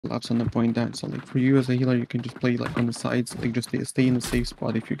collapse on the point down. So like for you as a healer, you can just play like on the sides, like just stay in a safe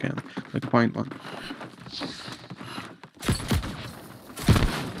spot if you can, like find one.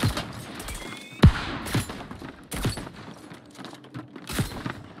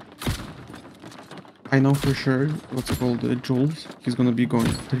 I know for sure what's it called, Jules. He's gonna be going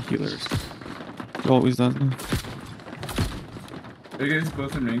after healers. He always does that. Are you guys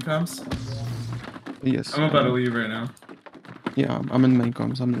both in main comms? Yes. I'm about to leave right now. Yeah, I'm in main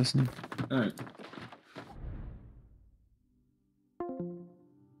comms. I'm listening. Alright.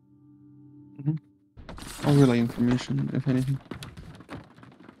 I'll relay information if anything.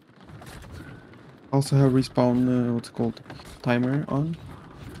 Also have respawn, what's it called, timer on.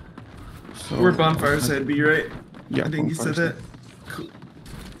 So We're bonfire side B, right? Yeah, I think you said that. Cool.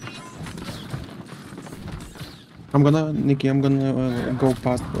 Nikki, I'm gonna go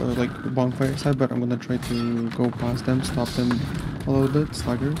past like bonfire side, but I'm gonna try to go past them, stop them a little bit,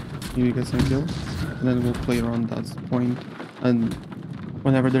 stagger, maybe get some kills, and then we'll play around that point. And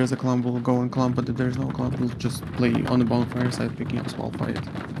whenever there's a clump, we'll go and clump, but if there's no clump, we'll just play on the bonfire side, picking up small fight.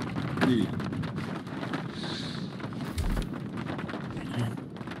 Yeah.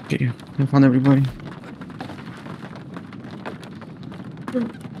 Okay, have fun, everybody.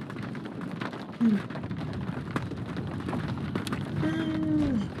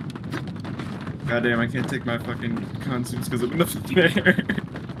 Goddamn, I can't take my fucking consumes because of nothing there.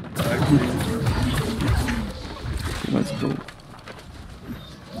 Let's go.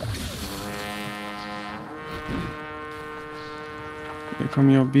 They're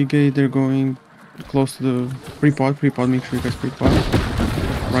coming out B gate, they're going close to the pre-pod, make sure you guys pre-pod.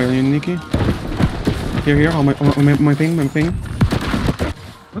 Right on you, Nikki. Here, on my ping.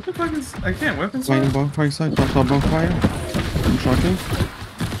 What the fuck is... I can't weapon Flying swap? bonfire side, top bonfire. I'm shocking.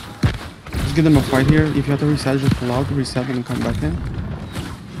 Just give them a fight here. If you have to reset, just pull out, reset, and come back in.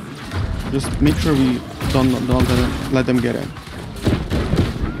 Just make sure we don't let them get in.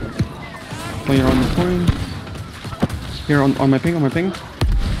 Player on the point. Here on my ping,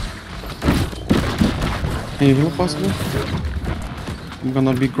 Can you heal if possible? I'm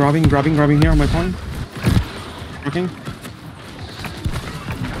gonna be grabbing here on my point. Tracking.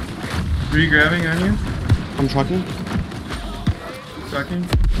 Re-grabbing on you? I'm tracking. Tracking?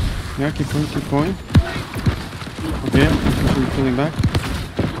 Yeah, keep going. Okay, I'm pulling back.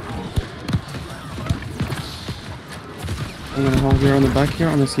 I'm gonna hold here on the back here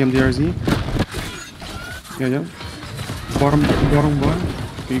on the CMDRZ. Yeah. Bottom.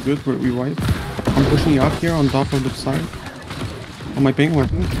 Okay, good, we wipe. I'm pushing you up here on top of the side. On my ping.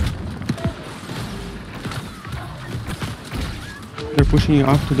 They're pushing you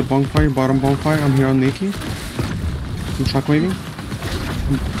up to the bonfire, bottom bonfire. I'm here on Nikki. I'm shockwaving.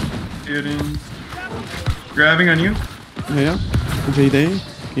 Getting... Grabbing on you? Yeah. J-Day.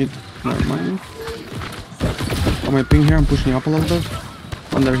 Okay, never mind. On my ping here, I'm pushing up a little bit.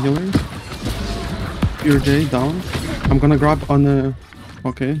 On their healers. Pure J down. I'm gonna grab on the...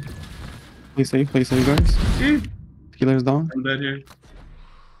 Okay. Play safe, guys. Healers down. I'm dead here.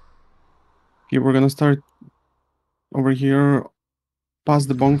 Okay, we're gonna start over here past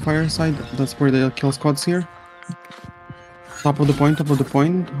the bonfire side. That's where the kill squad's here. Top of the point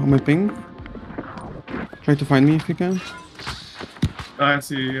on my ping. Try to find me if you can. Oh, I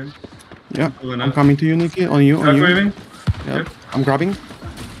see you. Yeah, I'm coming to you, Nikki. On you. Waving? Yep. I'm grabbing.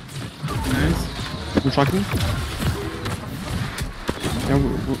 Nice. I'm shocking. Yeah,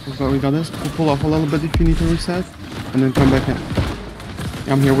 we got this. We'll pull off a little bit if you need to reset. And then come back in.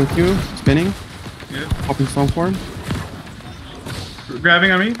 Yeah, I'm here with you. Spinning. Yep. Popping Stormform.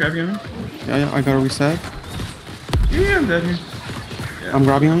 Grabbing on me? Yeah, I gotta reset. Yeah, I'm dead here. Yeah. I'm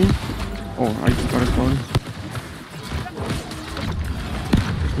grabbing on you. Oh, I just got exploded.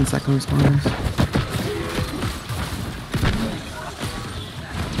 10-second responders.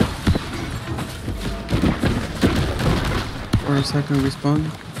 For a second respawn.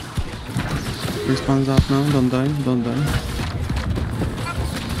 Respawn's up now. Don't die.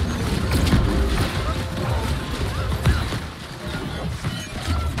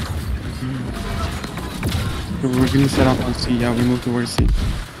 We're gonna set up on C. Yeah, we moved towards C.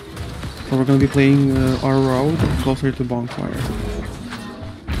 So we're gonna be playing our road closer to bonfire.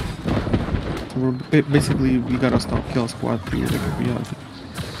 So we're basically, we gotta stop kill squad here. Like we have.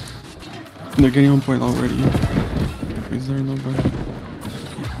 They're getting on point already. Is there nobody?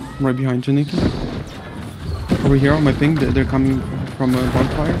 Right behind you, Nikki. Over here on my ping, they're coming from a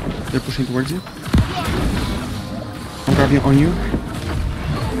bonfire. They're pushing towards you. I'm grabbing on you.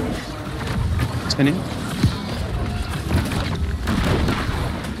 Spinning.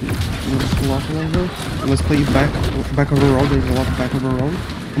 Let's pull off a little bit. Let's play back over road. There's a lot of back over road.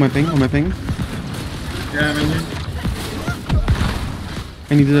 On my ping. Yeah, I'm in here.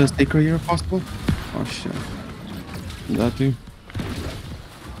 I need a stake right here if possible. Oh shit. That too.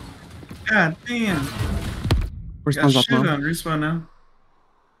 God damn. Got Respawn's up shit now. on respawn now.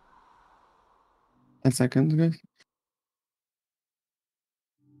 10 seconds, guys.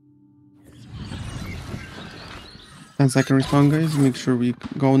 Ten-second respawn, guys. Make sure we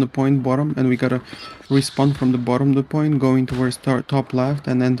go on the point bottom, and we gotta respawn from the bottom of the point, going towards top left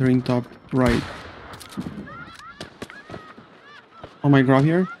and entering top right. On my grab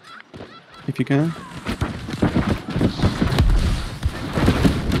here, if you can.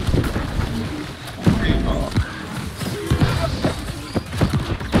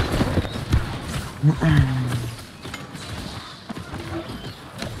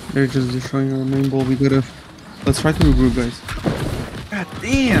 They're just destroying our main ball. We gotta. Let's try to regroup, guys. God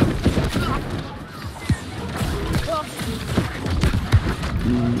damn.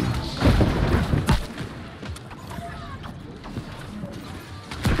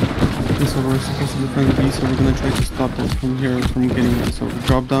 Okay, so we're supposed to defend B, so we're gonna try to stop us from here from getting it. So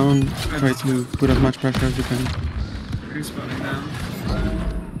drop down, try to put as much pressure as you can. Respawning now.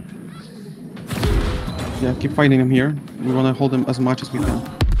 Yeah, keep fighting him here. We wanna hold him as much as we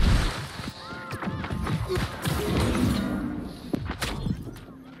can.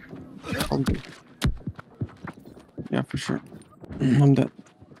 I'll do. Yeah, for sure. I'm dead.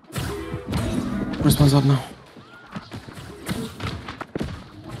 Respawn's up now.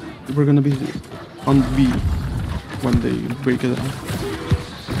 We're gonna be on B when they break it out.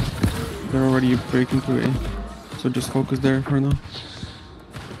 They're already breaking through A, so just focus there for now.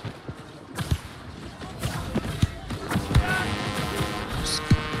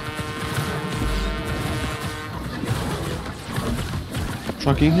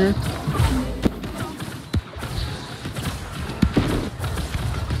 Trucking here.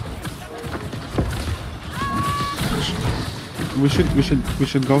 We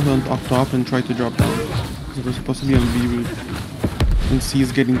should go down up top and try to drop down. Because we're supposed to be on B route. And C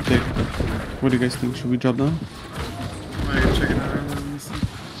is getting thick. What do you guys think? Should we drop down? Alright, check it out. Let me see.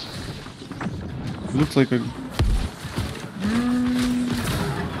 It looks like a...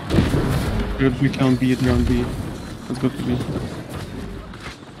 We can B if you're on B. Let's go to B.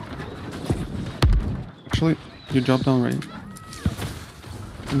 Actually, you drop down, right?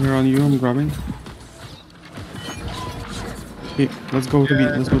 And we're on you, I'm grabbing. Okay, let's go to B.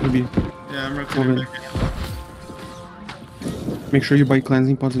 Let's go to B. Yeah, I'm rotating back in. Make sure you buy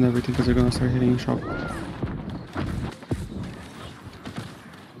cleansing pods and everything because they're gonna start hitting shop.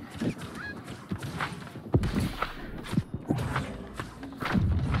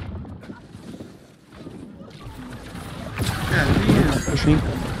 Pushing.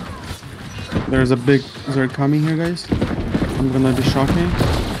 There's a big Zerg coming here, guys. I'm gonna be shocking.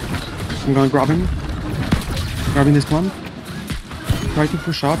 I'm gonna grab him. Grabbing this one. Try to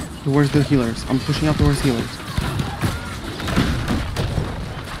push up towards the healers. I'm pushing up towards healers.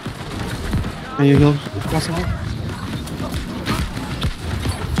 Can you heal if possible?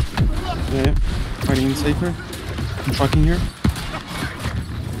 Yeah. Fighting in safer. I'm shocking here.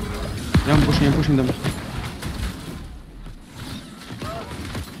 Yeah, I'm pushing them.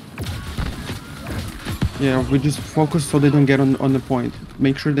 Yeah, we just focus so they don't get on the point.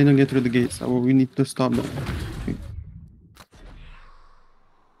 Make sure they don't get through the gates. We need to stop them. Okay.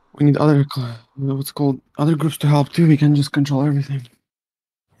 We need other, what's called, other groups to help too. We can just control everything.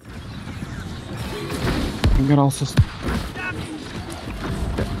 We gotta also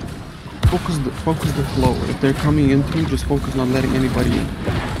focus the flow. If they're coming in through, just focus on letting anybody in.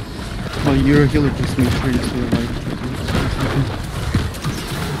 Well, you're a healer, just make sure you stay alive.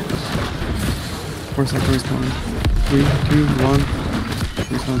 4 seconds respawn. 3, 2, 1.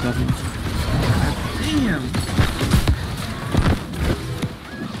 Respawn's happening. Damn.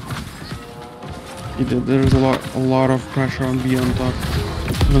 There's a lot of pressure on B on top.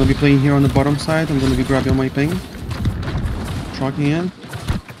 I'm gonna be playing here on the bottom side. I'm gonna be grabbing my ping. Trucking in.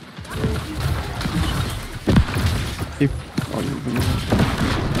 If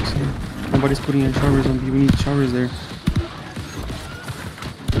nobody's putting in showers on B, we need showers there.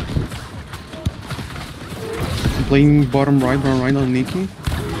 I'm playing bottom right on Nikki.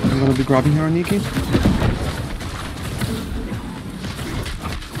 I'm gonna be grabbing her on Nikki.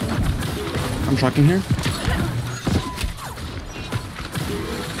 I'm tracking here.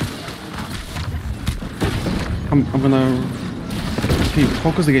 I'm gonna... Okay,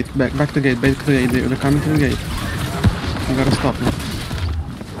 focus the gate. Back to the gate. Back to the gate. They're coming to the gate. I gotta stop now.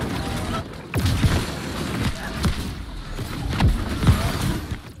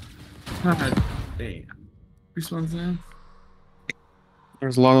 God damn. Respawn's down.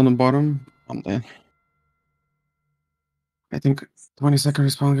 There's a lot on the bottom. I'm dead. I think 20-second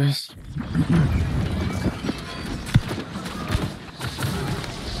respawn, guys.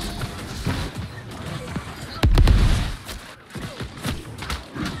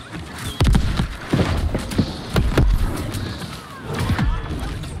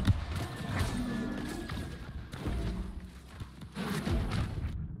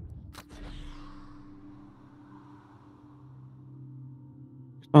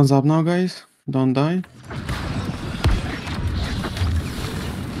 Thumbs up now, guys. Don't die.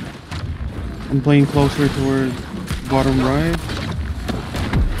 I'm playing closer toward bottom right.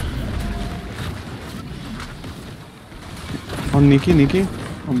 On Nikki, Nikki.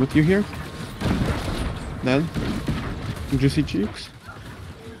 I'm with you here. Dead. Juicy cheeks.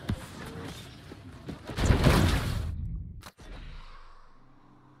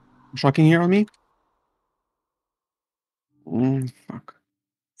 Shocking here on me. Fuck.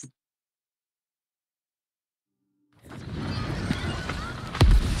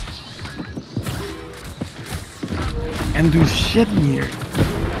 And do shit in here.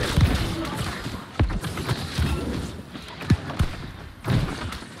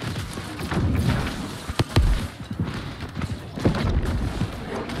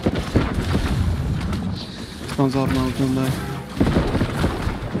 Spawns out now, don't die.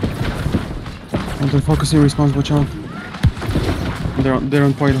 And they're focusing respawns, watch out. They're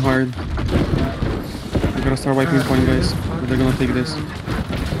on point hard. We gotta start wiping point, guys. They're gonna take this.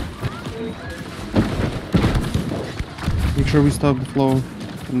 Make sure we stop the flow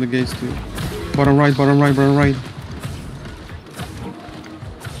from the gates too. Bottom right, bottom right, bottom right.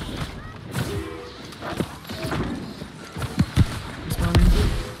 Respawning.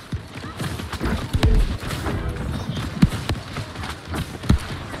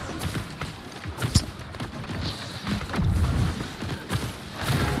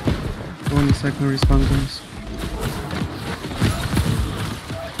 20-second respawn, guys.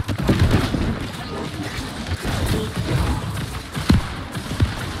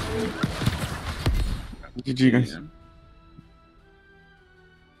 GG, guys.